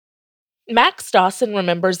Max Dawson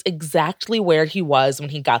remembers exactly where he was when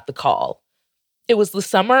he got the call. It was the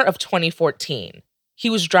summer of 2014. He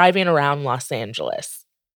was driving around Los Angeles.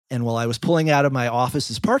 And while I was pulling out of my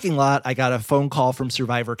office's parking lot, I got a phone call from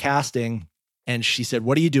Survivor Casting. And she said,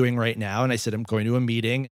 "What are you doing right now?" And I said, "I'm going to a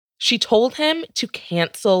meeting." She told him to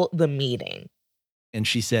cancel the meeting. And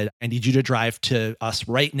she said, "I need you to drive to us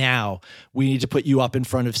right now. We need to put you up in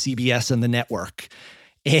front of CBS and the network."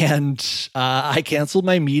 And I canceled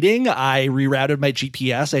my meeting. I rerouted my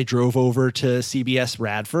GPS. I drove over to CBS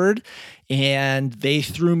Radford, and they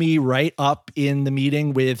threw me right up in the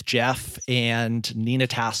meeting with Jeff and Nina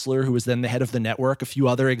Tassler, who was then the head of the network, a few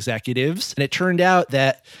other executives. And it turned out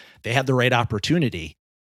that they had the right opportunity.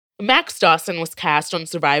 Max Dawson was cast on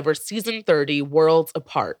Survivor Season 30, Worlds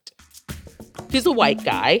Apart. He's a white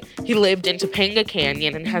guy. He lived in Topanga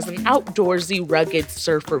Canyon and has an outdoorsy, rugged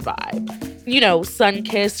surfer vibe. You know,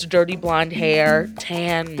 sun-kissed, dirty blonde hair,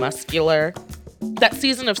 tan, muscular. That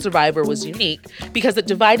season of Survivor was unique because it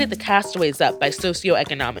divided the castaways up by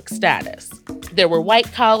socioeconomic status. There were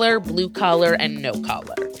white collar, blue collar, and no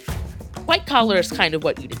collar. White collar is kind of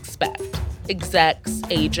what you'd expect. Execs,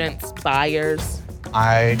 agents, buyers.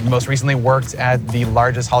 I most recently worked at the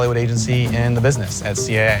largest Hollywood agency in the business, at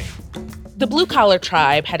CAA. The blue-collar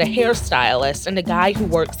tribe had a hairstylist and a guy who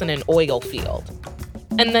works in an oil field.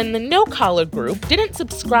 And then the no-collar group didn't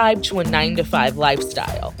subscribe to a 9-to-5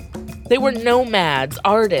 lifestyle. They were nomads,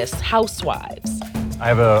 artists, housewives. I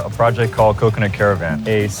have a project called Coconut Caravan,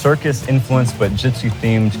 a circus-influenced but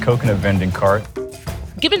jitsu-themed coconut vending cart.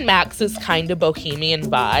 Given Max's kind of bohemian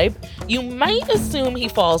vibe, you might assume he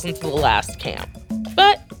falls into the last camp.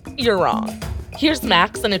 But you're wrong. Here's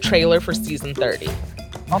Max in a trailer for Season 30.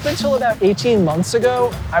 Up until about 18 months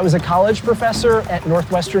ago, I was a college professor at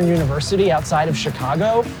Northwestern University outside of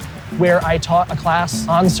Chicago, where I taught a class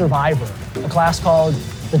on Survivor, a class called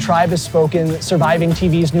The Tribe Has Spoken, Surviving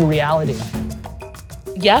TV's New Reality.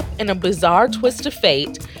 Yep, in a bizarre twist of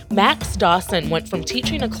fate, Max Dawson went from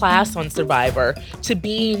teaching a class on Survivor to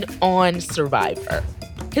being on Survivor.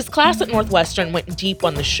 His class at Northwestern went deep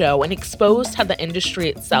on the show and exposed how the industry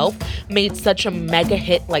itself made such a mega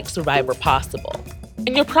hit like Survivor possible.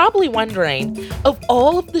 And you're probably wondering, of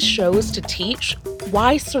all of the shows to teach,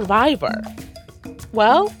 why Survivor?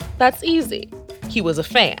 Well, that's easy. He was a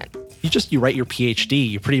fan. You write your PhD,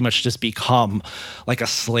 you pretty much just become like a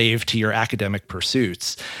slave to your academic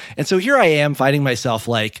pursuits. And so here I am finding myself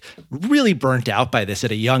like really burnt out by this at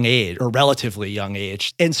a young age, or relatively young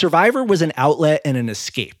age. And Survivor was an outlet and an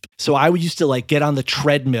escape. So I used to like get on the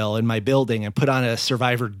treadmill in my building and put on a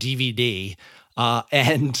Survivor DVD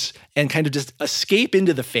and kind of just escape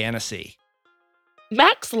into the fantasy.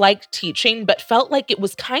 Max liked teaching, but felt like it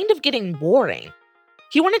was kind of getting boring.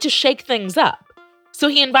 He wanted to shake things up. So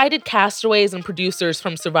he invited castaways and producers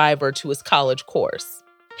from Survivor to his college course.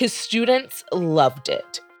 His students loved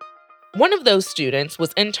it. One of those students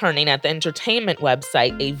was interning at the entertainment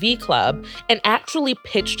website AV Club and actually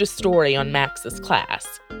pitched a story on Max's class.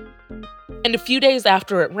 And a few days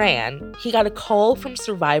after it ran, he got a call from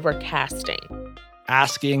Survivor Casting,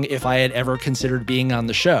 asking if I had ever considered being on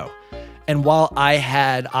the show. And while I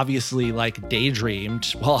had obviously like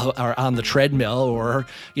daydreamed while on the treadmill or,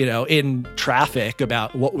 in traffic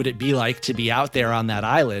about what would it be like to be out there on that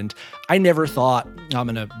island, I never thought I'm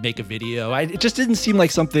going to make a video. It just didn't seem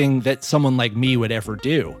like something that someone like me would ever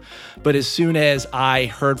do. But as soon as I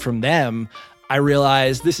heard from them, I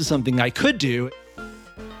realized this is something I could do.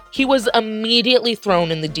 He was immediately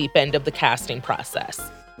thrown in the deep end of the casting process.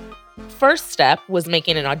 First step was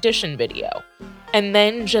making an audition video. And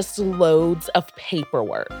then just loads of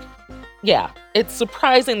paperwork. Yeah, it's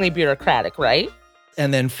surprisingly bureaucratic, right?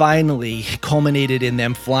 And then finally culminated in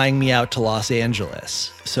them flying me out to Los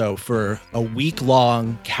Angeles. So for a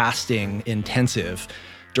week-long casting intensive,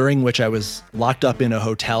 during which I was locked up in a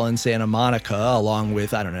hotel in Santa Monica, along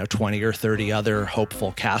with, 20 or 30 other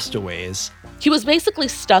hopeful castaways. He was basically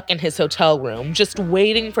stuck in his hotel room, just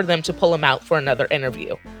waiting for them to pull him out for another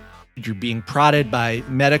interview. You're being prodded by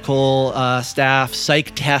medical staff,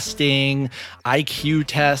 psych testing, IQ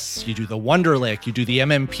tests. You do the Wonderlic, you do the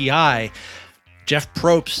MMPI. Jeff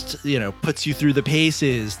Probst, puts you through the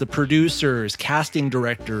paces, the producers, casting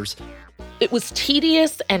directors. It was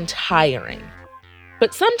tedious and tiring.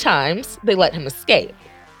 But sometimes they let him escape.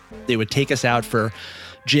 They would take us out for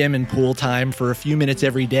gym and pool time for a few minutes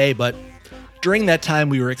every day, but during that time,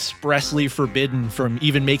 we were expressly forbidden from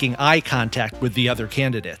even making eye contact with the other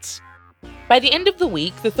candidates. By the end of the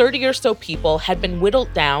week, the 30 or so people had been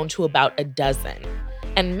whittled down to about a dozen,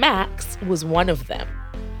 and Max was one of them.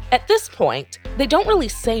 At this point, they don't really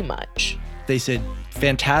say much. They said,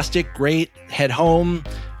 fantastic, great, head home,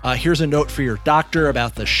 Here's a note for your doctor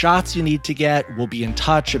about the shots you need to get. We'll be in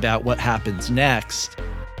touch about what happens next.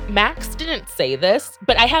 Max didn't say this,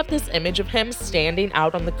 but I have this image of him standing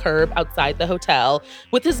out on the curb outside the hotel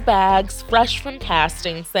with his bags fresh from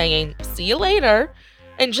casting saying, "See you later,"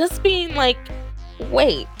 and just being like,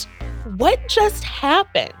 wait, what just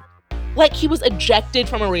happened? Like he was ejected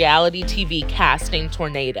from a reality TV casting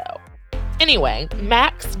tornado. Anyway,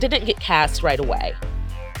 Max didn't get cast right away.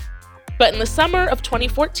 But in the summer of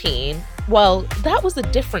 2014, well, that was a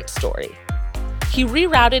different story. He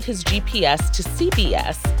rerouted his GPS to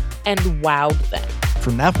CBS and wowed them.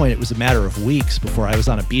 From that point, it was a matter of weeks before I was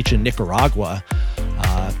on a beach in Nicaragua,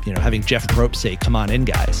 having Jeff Probst say, "Come on in,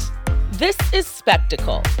 guys." This is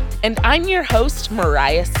Spectacle, and I'm your host,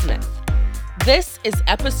 Mariah Smith. This is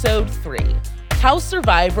episode 3, How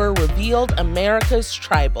Survivor Revealed America's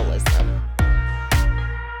Tribalism.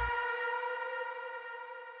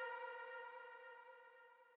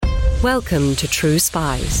 Welcome to True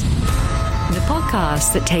Spies, the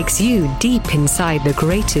podcast that takes you deep inside the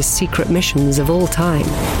greatest secret missions of all time.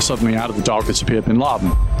 Suddenly out of the darkness appeared Bin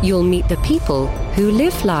Laden. You'll meet the people who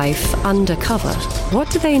live life undercover. What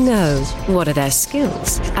do they know? What are their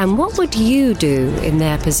skills? And what would you do in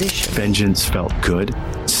their position? Vengeance felt good.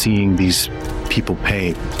 Seeing these people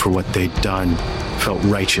pay for what they'd done felt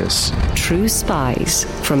righteous. True Spies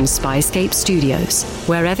from Spyscape Studios,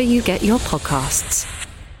 wherever you get your podcasts.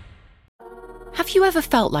 Have you ever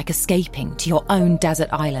felt like escaping to your own desert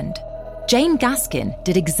island? Jane Gaskin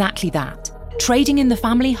did exactly that, trading in the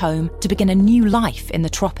family home to begin a new life in the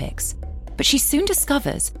tropics. But she soon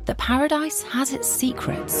discovers that paradise has its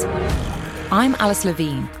secrets. I'm Alice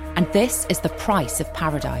Levine, and this is The Price of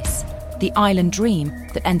Paradise, the island dream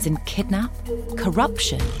that ends in kidnap,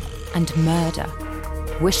 corruption, and murder.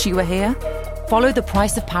 Wish you were here? Follow The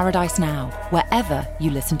Price of Paradise now, wherever you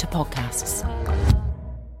listen to podcasts.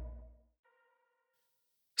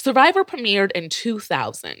 Survivor premiered in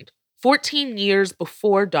 2000, 14 years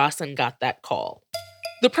before Dawson got that call.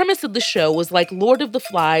 The premise of the show was like Lord of the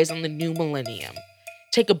Flies on the new millennium.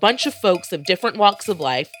 Take a bunch of folks of different walks of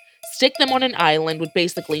life, stick them on an island with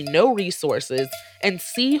basically no resources, and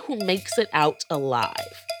see who makes it out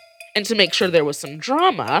alive. And to make sure there was some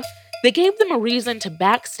drama, they gave them a reason to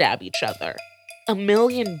backstab each other. $1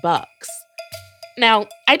 million. Now,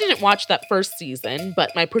 I didn't watch that first season,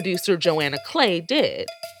 but my producer Joanna Clay did.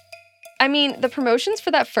 I mean, the promotions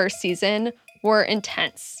for that first season were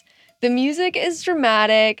intense. The music is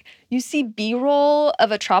dramatic. You see B-roll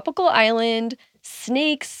of a tropical island,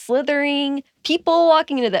 snakes slithering, people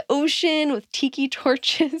walking into the ocean with tiki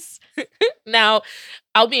torches. Now,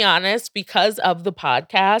 I'll be honest, because of the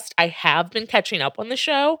podcast, I have been catching up on the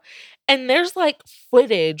show, and there's like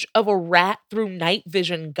footage of a rat through night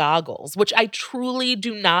vision goggles, which I truly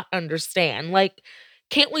do not understand. Like,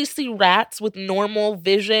 can't we see rats with normal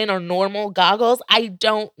vision or normal goggles? I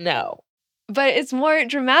don't know. But it's more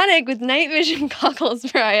dramatic with night vision goggles,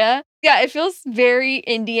 Mariah. Yeah, it feels very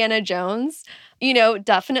Indiana Jones.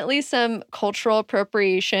 Definitely some cultural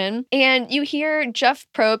appropriation. And you hear Jeff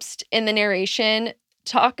Probst in the narration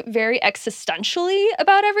talk very existentially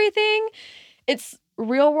about everything. It's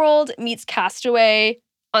Real World meets Castaway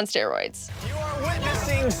on steroids. You are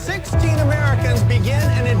witnessing 16 Americans begin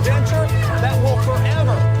an adventure that will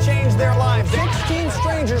forever change their lives. 16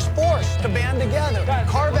 strangers forced to band together,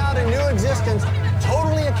 carve out a new existence,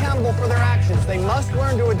 totally accountable for their actions. They must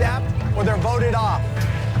learn to adapt or they're voted off.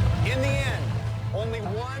 In the end, only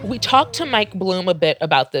one... We talked to Mike Bloom a bit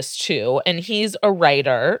about this too, and he's a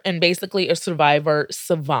writer and basically a Survivor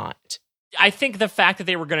savant. I think the fact that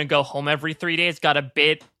they were going to go home every 3 days got a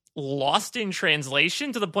bit lost in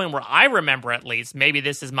translation to the point where I remember, at least, maybe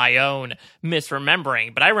this is my own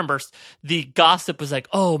misremembering, but I remember the gossip was like,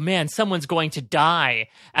 oh man, someone's going to die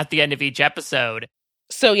at the end of each episode.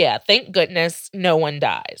 So yeah, thank goodness no one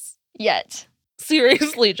dies. Yet.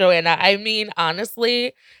 Seriously, Joanna, I mean,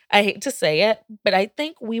 honestly, I hate to say it, but I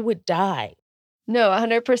think we would die. No,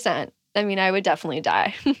 100%. I mean, I would definitely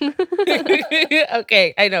die.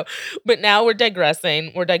 Okay, I know. But now we're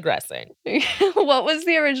digressing. What was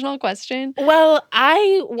the original question? Well,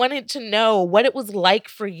 I wanted to know what it was like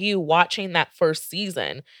for you watching that first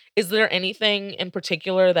season. Is there anything in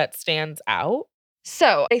particular that stands out?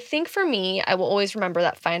 So I think for me, I will always remember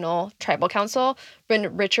that final tribal council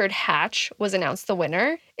when Richard Hatch was announced the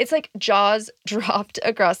winner. It's like jaws dropped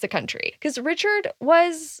across the country because Richard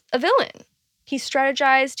was a villain. He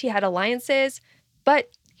strategized, he had alliances,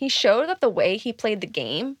 but he showed that the way he played the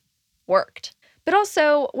game worked. But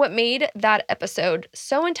also, what made that episode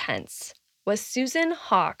so intense was Susan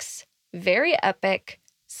Hawk's very epic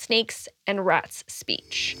Snakes and Rats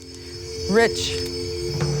speech. Rich,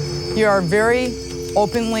 You are a very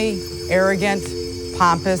openly arrogant,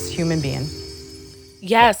 pompous human being.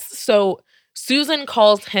 Yes, so Susan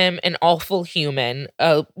calls him an awful human,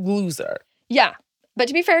 a loser. Yeah. But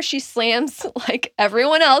to be fair, she slams like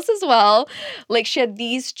everyone else as well. Like she had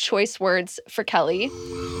these choice words for Kelly.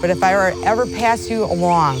 But if I were ever pass you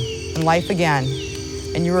along in life again,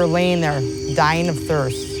 and you were laying there dying of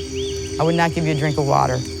thirst, I would not give you a drink of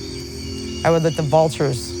water. I would let the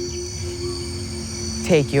vultures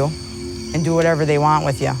take you and do whatever they want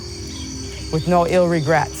with you, with no ill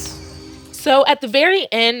regrets. So at the very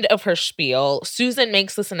end of her spiel, Susan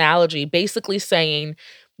makes this analogy basically saying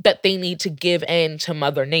that they need to give in to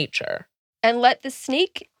Mother Nature. And let the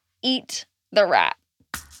snake eat the rat.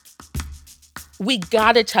 We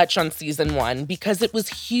gotta touch on season 1 because it was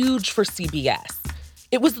huge for CBS.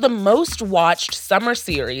 It was the most watched summer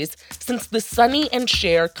series since the Sonny and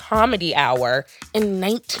Cher Comedy Hour in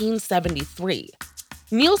 1973.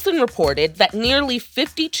 Nielsen reported that nearly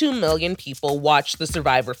 52 million people watched the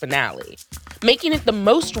Survivor finale, making it the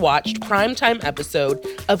most watched primetime episode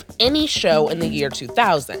of any show in the year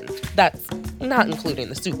 2000. That's not including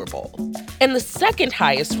the Super Bowl. And the second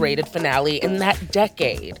highest rated finale in that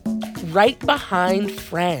decade, right behind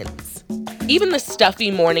Friends. Even the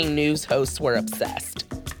stuffy morning news hosts were obsessed.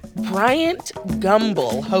 Bryant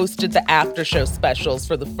Gumbel hosted the after-show specials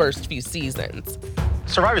for the first few seasons.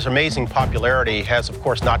 Survivor's amazing popularity has, of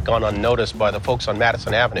course, not gone unnoticed by the folks on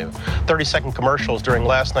Madison Avenue. 30-second commercials during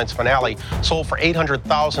last night's finale sold for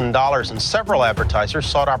 $800,000, and several advertisers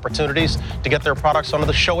sought opportunities to get their products onto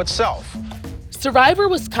the show itself. Survivor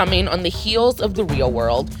was coming on the heels of The Real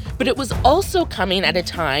World, but it was also coming at a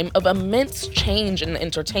time of immense change in the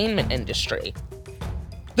entertainment industry.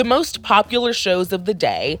 The most popular shows of the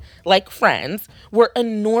day, like Friends, were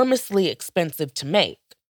enormously expensive to make.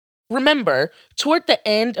 Remember, toward the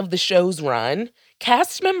end of the show's run,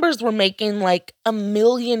 cast members were making like $1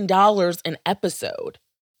 million an episode.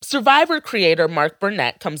 Survivor creator Mark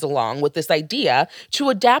Burnett comes along with this idea to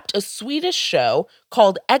adapt a Swedish show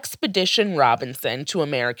called Expedition Robinson to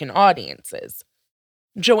American audiences.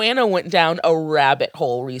 Joanna went down a rabbit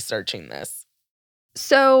hole researching this.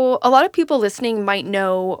 So a lot of people listening might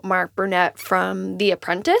know Mark Burnett from The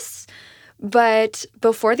Apprentice. But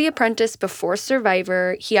before The Apprentice, before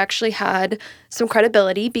Survivor, he actually had some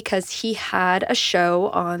credibility because he had a show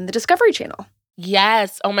on the Discovery Channel.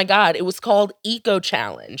 Yes. Oh my God. It was called Eco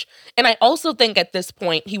Challenge. And I also think at this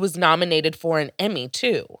point he was nominated for an Emmy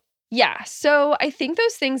too. Yeah. So I think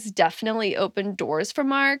those things definitely opened doors for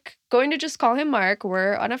Mark. Going to just call him Mark.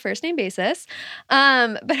 We're on a first name basis.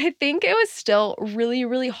 But I think it was still really,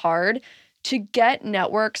 really hard to get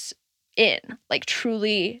networks like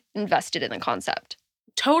truly invested in the concept.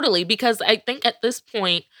 Totally, because I think at this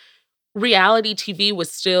point, reality TV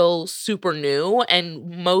was still super new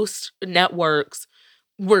and most networks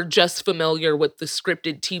were just familiar with the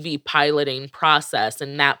scripted TV piloting process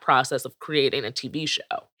and that process of creating a TV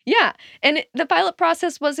show. Yeah, and the pilot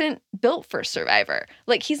process wasn't built for Survivor.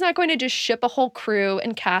 Like, he's not going to just ship a whole crew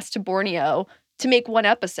and cast to Borneo to make one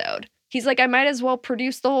episode. He's like, I might as well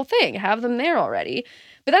produce the whole thing, have them there already.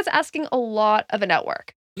 But that's asking a lot of a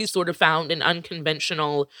network. He sort of found an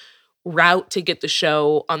unconventional route to get the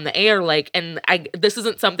show on the air. This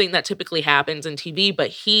isn't something that typically happens in TV, but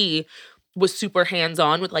he was super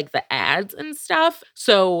hands-on with like the ads and stuff.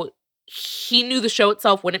 So he knew the show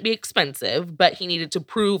itself wouldn't be expensive, but he needed to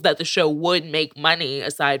prove that the show would make money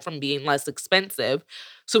aside from being less expensive.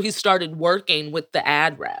 So he started working with the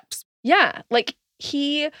ad reps. Yeah, like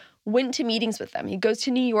he went to meetings with them. He goes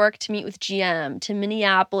to New York to meet with GM, to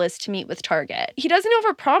Minneapolis to meet with Target. He doesn't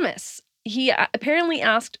overpromise. He apparently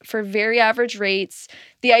asked for very average rates.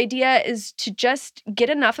 The idea is to just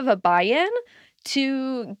get enough of a buy-in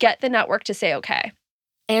to get the network to say okay.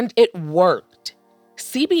 And it worked.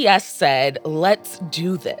 CBS said, let's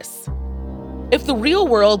do this. If The Real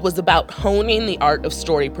World was about honing the art of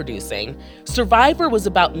story producing, Survivor was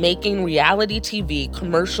about making reality TV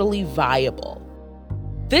commercially viable.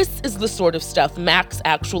 This is the sort of stuff Max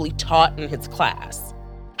actually taught in his class.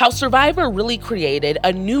 How Survivor really created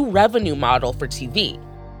a new revenue model for TV.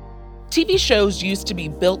 TV shows used to be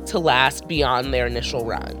built to last beyond their initial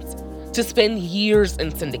runs, to spend years in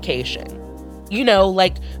syndication. You know,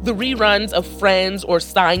 like the reruns of Friends or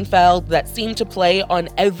Seinfeld that seem to play on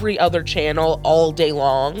every other channel all day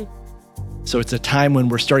long. So it's a time when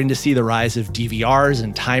we're starting to see the rise of DVRs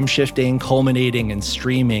and time shifting, culminating in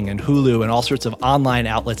streaming and Hulu and all sorts of online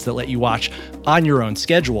outlets that let you watch on your own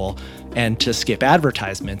schedule and to skip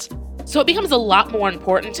advertisements. So it becomes a lot more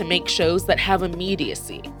important to make shows that have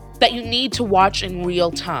immediacy, that you need to watch in real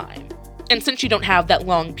time. And since you don't have that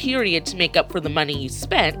long period to make up for the money you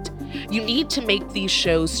spent, You need to make these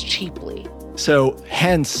shows cheaply. So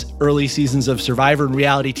hence, early seasons of Survivor and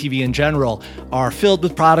reality TV in general are filled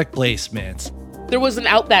with product placements. There was an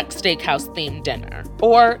Outback Steakhouse themed dinner,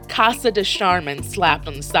 or Casa de Charmin slapped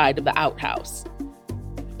on the side of the outhouse.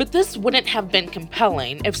 But this wouldn't have been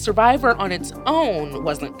compelling if Survivor on its own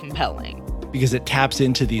wasn't compelling. Because it taps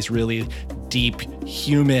into these really deep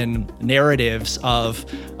human narratives of,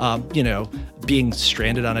 being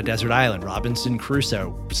stranded on a desert island. Robinson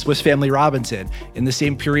Crusoe, Swiss Family Robinson. In the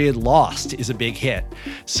same period, Lost is a big hit.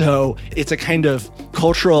 So it's a kind of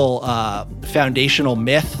cultural foundational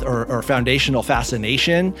myth or foundational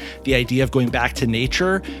fascination, the idea of going back to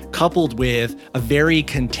nature, coupled with a very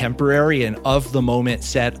contemporary and of-the-moment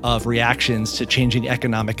set of reactions to changing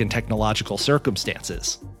economic and technological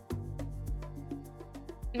circumstances.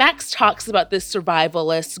 Max talks about this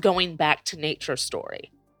survivalist going back to nature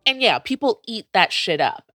story. And yeah, people eat that shit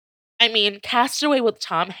up. I mean, Castaway with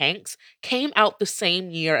Tom Hanks came out the same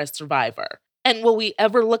year as Survivor. And will we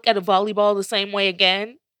ever look at a volleyball the same way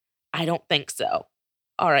again? I don't think so.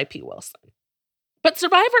 R.I.P. Wilson. But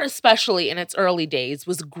Survivor, especially in its early days,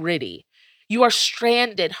 was gritty. You are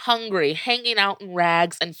stranded, hungry, hanging out in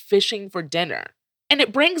rags, and fishing for dinner. And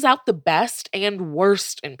it brings out the best and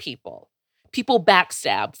worst in people. People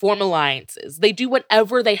backstab, form alliances. They do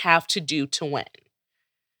whatever they have to do to win.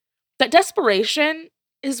 That desperation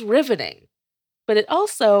is riveting, but it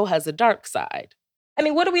also has a dark side. I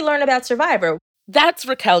mean, what do we learn about Survivor? That's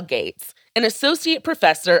Raquel Gates, an associate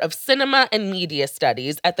professor of cinema and media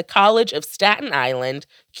studies at the College of Staten Island,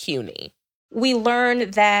 CUNY. We learn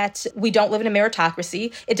that we don't live in a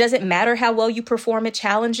meritocracy. It doesn't matter how well you perform at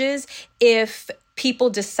challenges. If people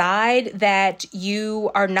decide that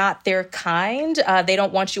you are not their kind, they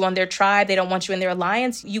don't want you on their tribe, they don't want you in their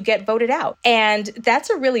alliance, you get voted out. And that's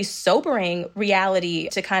a really sobering reality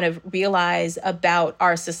to kind of realize about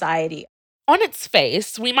our society. On its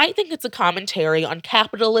face, we might think it's a commentary on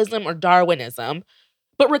capitalism or Darwinism,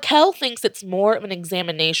 but Raquel thinks it's more of an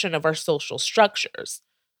examination of our social structures,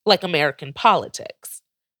 like American politics.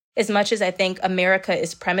 As much as I think America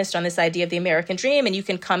is premised on this idea of the American dream, and you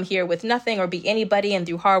can come here with nothing or be anybody and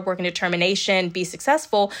through hard work and determination be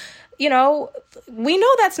successful, we know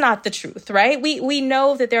that's not the truth, right? We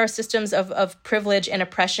know that there are systems of privilege and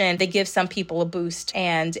oppression that give some people a boost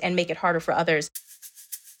and make it harder for others.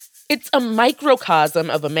 It's a microcosm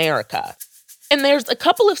of America. And there's a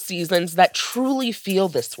couple of seasons that truly feel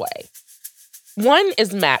this way. One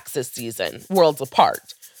is Max's season, Worlds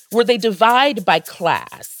Apart, where they divide by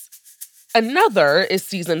class. Another is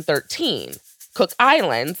season 13, Cook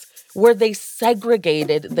Islands, where they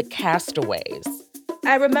segregated the castaways.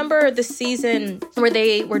 I remember the season where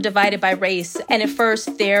they were divided by race. And at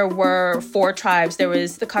first, there were 4 tribes. There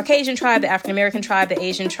was the Caucasian tribe, the African-American tribe, the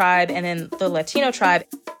Asian tribe, and then the Latino tribe.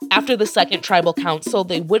 After the second tribal council,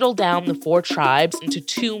 they whittled down the 4 tribes into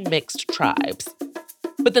 2 mixed tribes.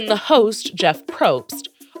 But then the host, Jeff Probst,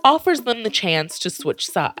 offers them the chance to switch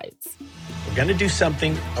sides. We're going to do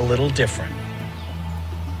something a little different.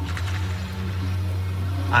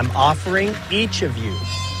 I'm offering each of you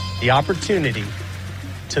the opportunity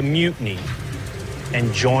to mutiny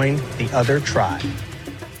and join the other tribe.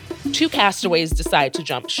 2 castaways decide to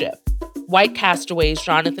jump ship. White castaways,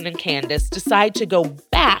 Jonathan and Candace, decide to go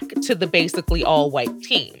back to the basically all-white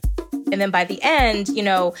team. And then by the end,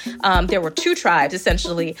 there were 2 tribes,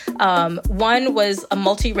 essentially. One was a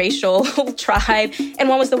multiracial tribe, and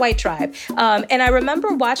one was the white tribe. And I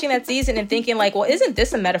remember watching that season and thinking, well, isn't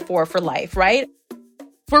this a metaphor for life, right?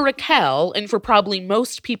 For Raquel, and for probably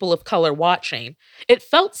most people of color watching, it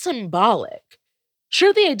felt symbolic.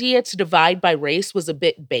 Sure, the idea to divide by race was a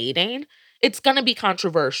bit baiting. It's going to be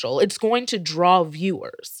controversial. It's going to draw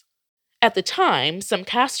viewers. At the time, some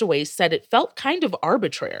castaways said it felt kind of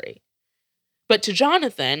arbitrary. But to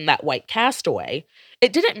Jonathan, that white castaway,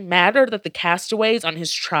 it didn't matter that the castaways on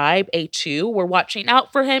his tribe, A2, were watching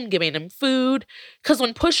out for him, giving him food, because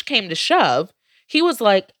when push came to shove, he was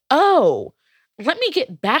like, oh, let me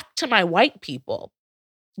get back to my white people.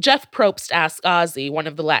 Jeff Probst asked Ozzy, one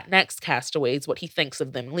of the Latinx castaways, what he thinks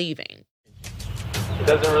of them leaving. It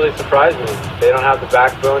doesn't really surprise me. They don't have the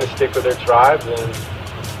backbone to stick with their tribes, and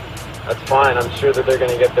that's fine. I'm sure that they're going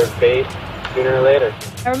to get their base sooner or later.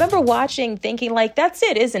 I remember watching, thinking, that's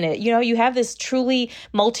it, isn't it? You have this truly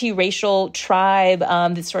multiracial tribe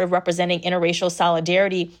that's sort of representing interracial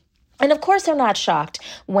solidarity. And of course, they're not shocked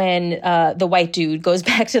when the white dude goes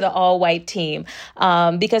back to the all-white team,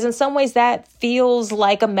 because in some ways that feels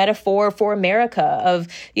like a metaphor for America of,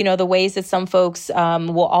 the ways that some folks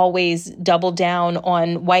will always double down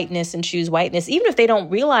on whiteness and choose whiteness, even if they don't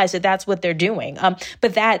realize that that's what they're doing.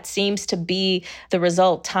 But that seems to be the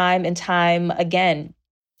result time and time again.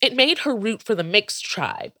 It made her root for the mixed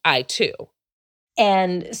tribe, I-2.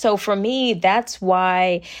 And so for me, that's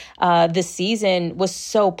why this season was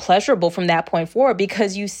so pleasurable from that point forward,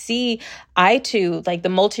 because you see I-2, like the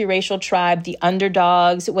multiracial tribe, the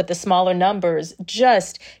underdogs with the smaller numbers,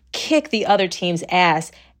 just kick the other team's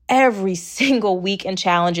ass every single week in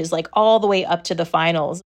challenges, like all the way up to the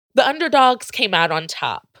finals. The underdogs came out on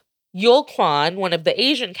top. Yul Kwon, one of the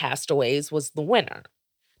Asian castaways, was the winner.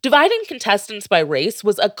 Dividing contestants by race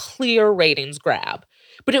was a clear ratings grab.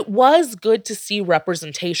 But it was good to see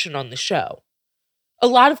representation on the show. A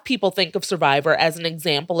lot of people think of Survivor as an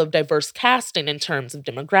example of diverse casting in terms of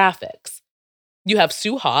demographics. You have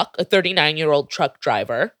Sue Hawk, a 39-year-old truck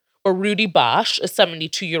driver, or Rudy Bosch, a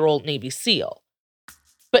 72-year-old Navy SEAL.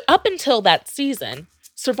 But up until that season,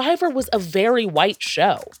 Survivor was a very white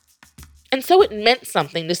show. And so it meant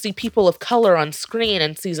something to see people of color on screen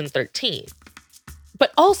in season 13.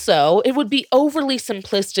 But also, it would be overly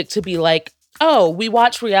simplistic to be like, oh, we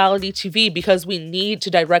watch reality TV because we need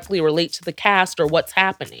to directly relate to the cast or what's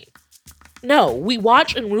happening. No, we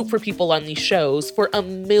watch and root for people on these shows for a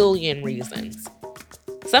million reasons.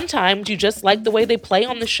 Sometimes you just like the way they play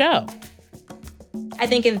on the show. I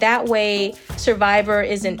think in that way, Survivor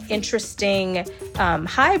is an interesting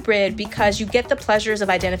hybrid because you get the pleasures of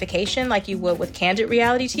identification like you would with candid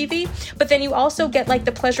reality TV, but then you also get like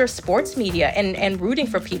the pleasure of sports media and rooting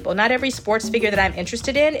for people. Not every sports figure that I'm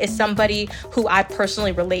interested in is somebody who I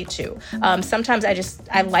personally relate to. Sometimes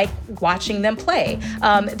I like watching them play.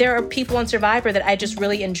 There are people on Survivor that I just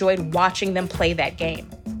really enjoyed watching them play that game.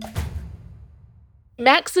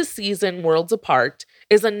 Max's season, Worlds Apart,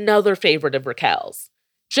 is another favorite of Raquel's.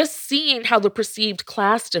 Just seeing how the perceived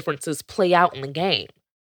class differences play out in the game.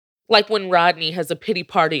 Like when Rodney has a pity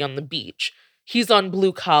party on the beach. He's on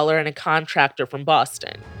blue collar and a contractor from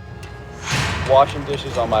Boston. Washing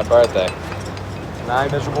dishes on my birthday.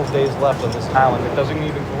 9 miserable days left on this island. It doesn't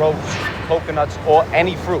even grow coconuts or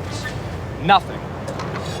any fruits. Nothing.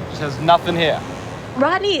 It just has nothing here.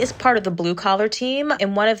 Rodney is part of the blue-collar team,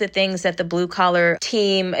 and one of the things that the blue-collar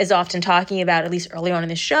team is often talking about, at least early on in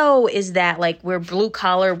the show, is that, like, we're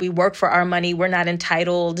blue-collar, we work for our money, we're not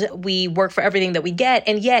entitled, we work for everything that we get,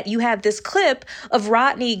 and yet you have this clip of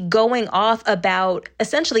Rodney going off about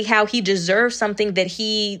essentially how he deserves something that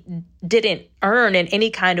he didn't earn in any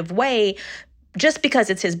kind of way, just because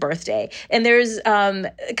it's his birthday. And there's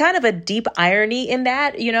kind of a deep irony in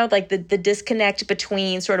that, like the disconnect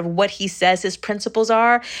between sort of what he says his principles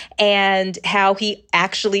are and how he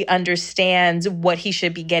actually understands what he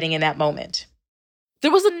should be getting in that moment. There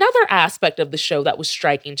was another aspect of the show that was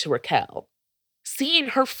striking to Raquel. Seeing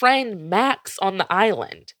her friend Max on the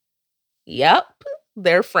island. Yep,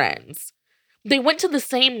 they're friends. They went to the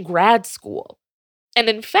same grad school. And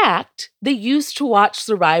in fact, they used to watch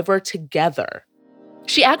Survivor together.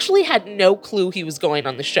 She actually had no clue he was going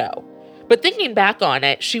on the show. But thinking back on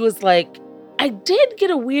it, she was like, I did get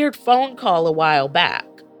a weird phone call a while back.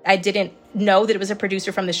 I didn't know that it was a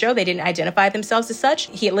producer from the show. They didn't identify themselves as such.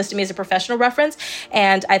 He had listed me as a professional reference.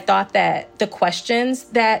 And I thought that the questions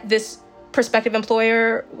that this prospective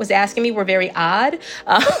employer was asking me were very odd,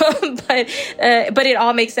 but it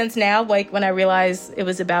all makes sense now, like when I realized it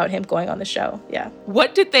was about him going on the show. Yeah.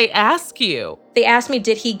 What did they ask you? They asked me,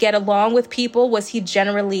 did he get along with people? Was he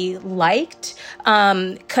generally liked?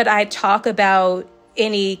 Could I talk about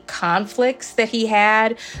any conflicts that he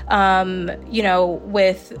had,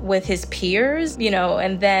 with his peers,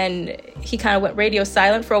 and then he kind of went radio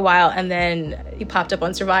silent for a while, and then he popped up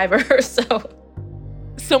on Survivor,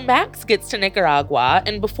 So Max gets to Nicaragua,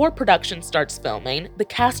 and before production starts filming, the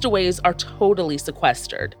castaways are totally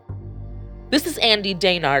sequestered. This is Andy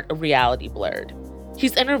Daynard of Reality Blurred.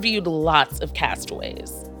 He's interviewed lots of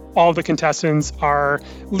castaways. All the contestants are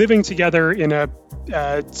living together in a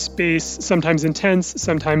space, sometimes intense,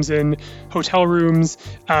 sometimes in hotel rooms,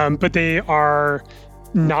 but they are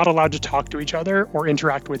not allowed to talk to each other or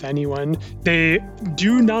interact with anyone. They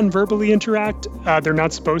do non-verbally interact. They're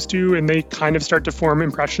not supposed to, and they kind of start to form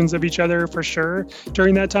impressions of each other for sure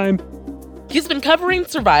during that time. He's been covering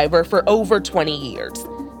Survivor for over 20 years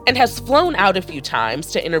and has flown out a few times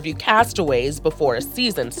to interview castaways before a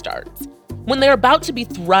season starts, when they're about to be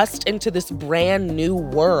thrust into this brand new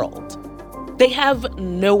world. They have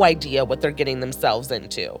no idea what they're getting themselves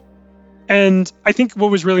into. And I think what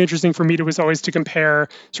was really interesting for me was always to compare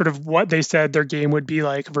sort of what they said their game would be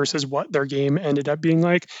like versus what their game ended up being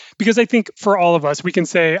like. Because I think for all of us, we can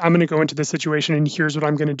say, I'm going to go into this situation and here's what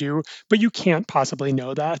I'm going to do. But you can't possibly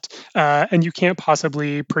know that. And you can't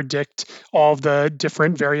possibly predict all of the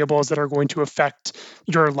different variables that are going to affect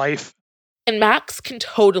your life. And Max can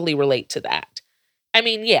totally relate to that. I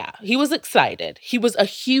mean, yeah, he was excited. He was a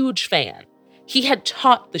huge fan. He had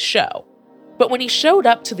taught the show. But when he showed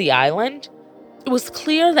up to the island, it was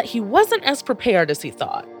clear that he wasn't as prepared as he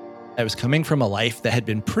thought. I was coming from a life that had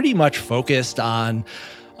been pretty much focused on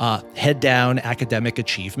head-down academic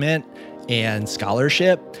achievement and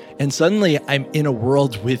scholarship. And suddenly I'm in a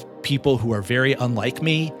world with people who are very unlike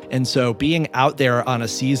me. And so being out there on a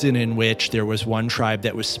season in which there was one tribe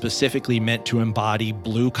that was specifically meant to embody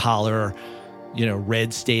blue-collar,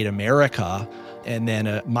 red state America, and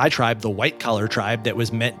then my tribe, the white-collar tribe, that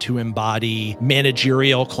was meant to embody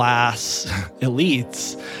managerial class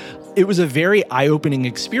elites. It was a very eye-opening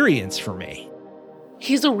experience for me.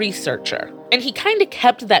 He's a researcher, and he kind of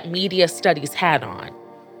kept that media studies hat on.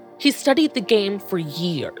 He studied the game for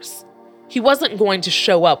years. He wasn't going to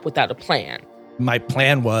show up without a plan. My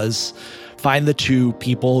plan was find the two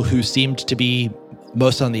people who seemed to be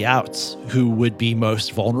most on the outs, who would be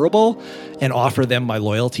most vulnerable, and offer them my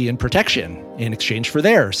loyalty and protection in exchange for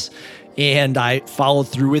theirs. And I followed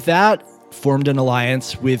through with that, formed an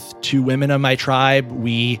alliance with two women on my tribe.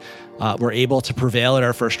 We were able to prevail at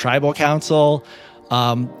our first tribal council.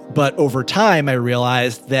 But over time, I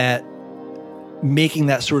realized that making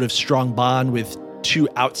that sort of strong bond with two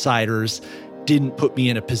outsiders didn't put me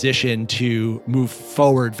in a position to move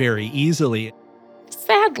forward very easily.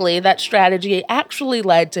 Sadly, that strategy actually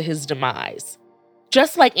led to his demise.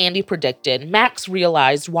 Just like Andy predicted, Max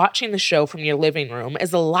realized watching the show from your living room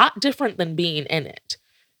is a lot different than being in it.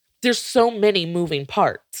 There's so many moving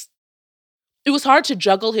parts. It was hard to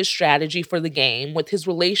juggle his strategy for the game with his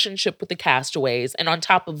relationship with the castaways, and on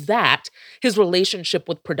top of that, his relationship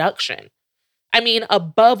with production. I mean,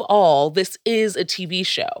 above all, this is a TV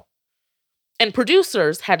show. And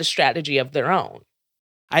producers had a strategy of their own.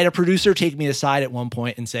 I had a producer take me aside at one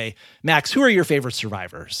point and say, Max, who are your favorite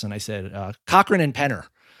survivors? And I said, Cochran and Penner. And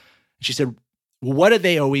she said, well, what did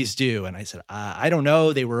they always do? And I said, I don't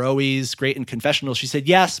know. They were always great in confessionals. She said,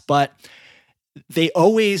 yes, but they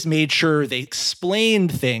always made sure they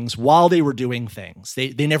explained things while they were doing things.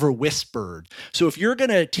 They never whispered. So if you're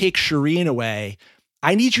going to take Shireen away,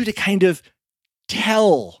 I need you to kind of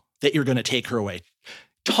tell that you're going to take her away.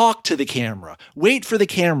 Talk to the camera. Wait for the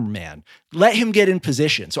cameraman. Let him get in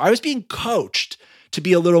position. So I was being coached to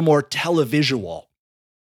be a little more televisual.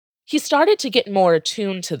 He started to get more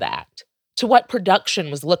attuned to that, to what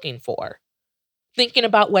production was looking for. Thinking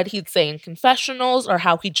about what he'd say in confessionals or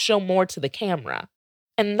how he'd show more to the camera.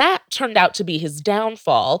 And that turned out to be his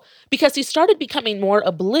downfall because he started becoming more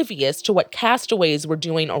oblivious to what castaways were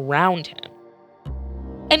doing around him.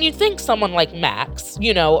 And you'd think someone like Max,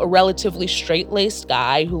 a relatively straight-laced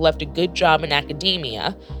guy who left a good job in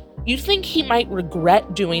academia, you'd think he might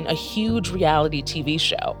regret doing a huge reality TV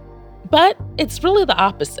show. But it's really the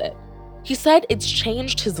opposite. He said it's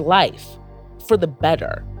changed his life for the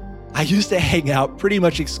better. I used to hang out pretty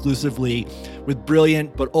much exclusively with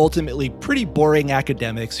brilliant but ultimately pretty boring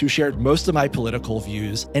academics who shared most of my political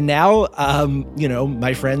views. And now,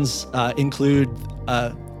 my friends include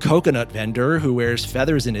coconut vendor who wears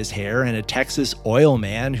feathers in his hair and a Texas oil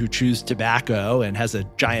man who chews tobacco and has a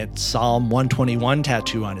giant Psalm 121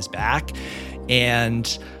 tattoo on his back,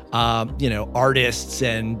 and artists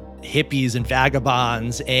and hippies and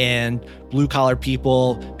vagabonds and blue-collar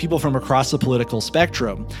people from across the political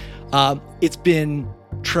spectrum. It's been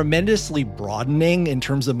tremendously broadening in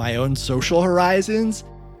terms of my own social horizons.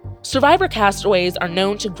 Survivor castaways are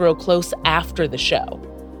known to grow close after the show.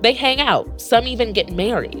 They hang out, some even get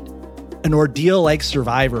married. An ordeal like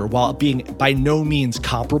Survivor, while being by no means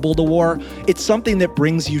comparable to war, it's something that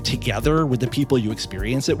brings you together with the people you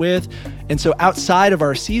experience it with. And so outside of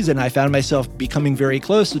our season, I found myself becoming very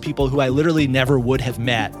close to people who I literally never would have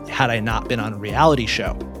met had I not been on a reality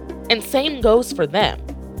show. And same goes for them.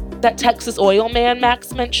 That Texas oil man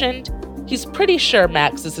Max mentioned, he's pretty sure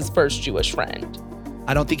Max is his first Jewish friend.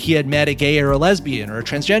 I don't think he had met a gay or a lesbian or a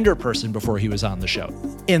transgender person before he was on the show.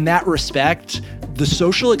 In that respect, the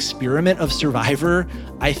social experiment of Survivor,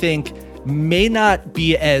 I think, may not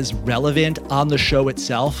be as relevant on the show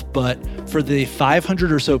itself, but for the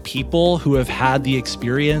 500 or so people who have had the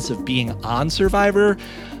experience of being on Survivor,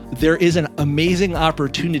 there is an amazing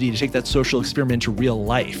opportunity to take that social experiment into real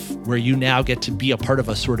life, where you now get to be a part of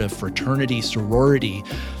a sort of fraternity, sorority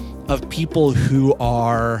of people who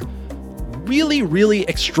are really, really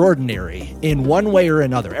extraordinary in one way or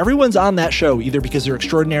another. Everyone's on that show either because they're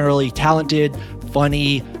extraordinarily talented,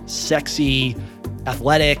 funny, sexy,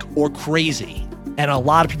 athletic, or crazy. And a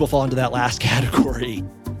lot of people fall into that last category.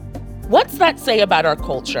 What's that say about our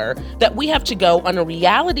culture that we have to go on a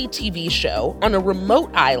reality TV show on a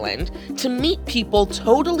remote island to meet people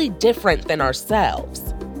totally different than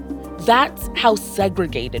ourselves? That's how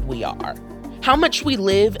segregated we are, how much we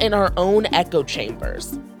live in our own echo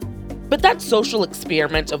chambers. But that social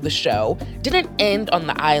experiment of the show didn't end on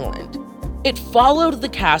the island. It followed the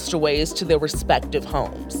castaways to their respective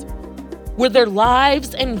homes, where their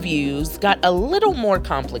lives and views got a little more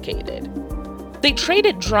complicated. They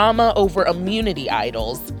traded drama over immunity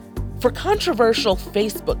idols for controversial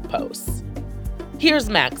Facebook posts. Here's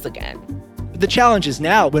Max again. The challenge is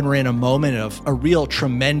now, when we're in a moment of a real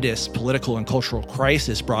tremendous political and cultural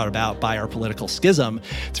crisis brought about by our political schism,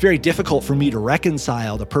 it's very difficult for me to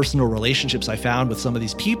reconcile the personal relationships I found with some of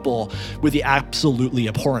these people with the absolutely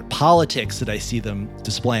abhorrent politics that I see them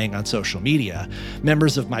displaying on social media.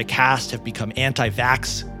 Members of my cast have become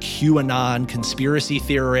anti-vax, QAnon conspiracy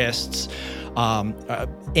theorists,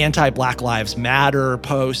 anti-Black Lives Matter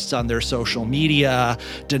posts on their social media,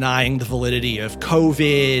 denying the validity of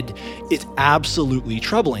COVID. It's absolutely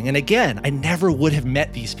troubling. And again, I never would have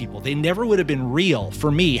met these people. They never would have been real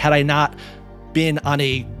for me had I not been on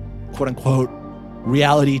a quote unquote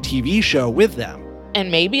reality TV show with them.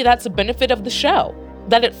 And maybe that's a benefit of the show,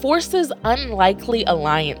 that it forces unlikely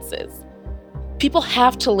alliances. People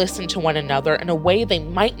have to listen to one another in a way they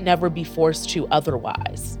might never be forced to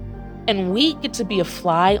otherwise. And we get to be a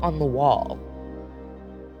fly on the wall.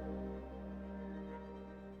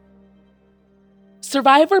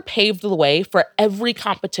 Survivor paved the way for every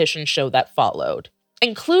competition show that followed,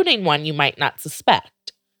 including one you might not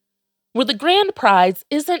suspect, where the grand prize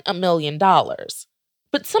isn't $1 million,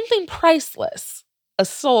 but something priceless, a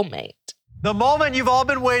soulmate. The moment you've all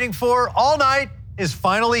been waiting for all night is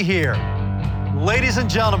finally here. Ladies and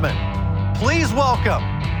gentlemen, please welcome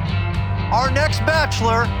our next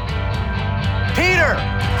bachelor, Peter.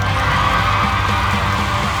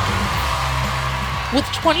 With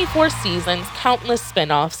 24 seasons, countless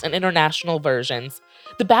spin-offs, and international versions,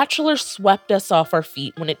 The Bachelor swept us off our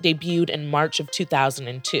feet when it debuted in March of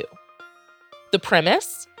 2002. The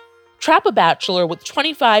premise? Trap a bachelor with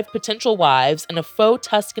 25 potential wives in a faux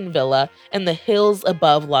Tuscan villa in the hills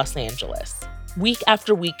above Los Angeles. Week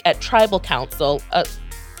after week at tribal council,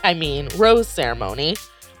 rose ceremony,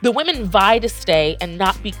 the women vie to stay and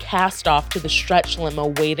not be cast off to the stretch limo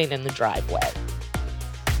waiting in the driveway.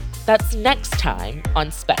 That's next time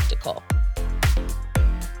on Spectacle.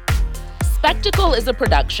 Spectacle is a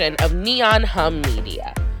production of Neon Hum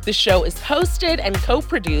Media. The show is hosted and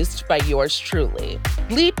co-produced by yours truly.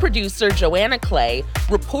 Lead producer Joanna Clay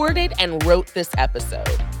reported and wrote this episode.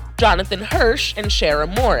 Jonathan Hirsch and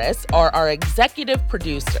Shara Morris are our executive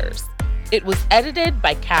producers. It was edited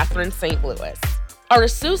by Catherine St. Louis. Our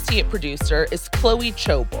associate producer is Chloe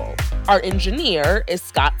Chobel. Our engineer is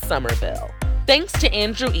Scott Somerville. Thanks to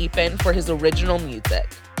Andrew Epen for his original music.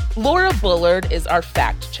 Laura Bullard is our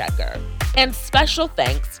fact checker. And special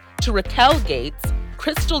thanks to Raquel Gates,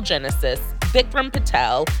 Crystal Genesis, Vikram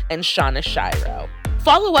Patel, and Shauna Shiro.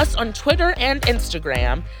 Follow us on Twitter and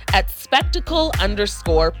Instagram at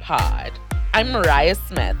 @spectacle_pod. I'm Mariah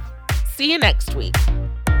Smith. See you next week.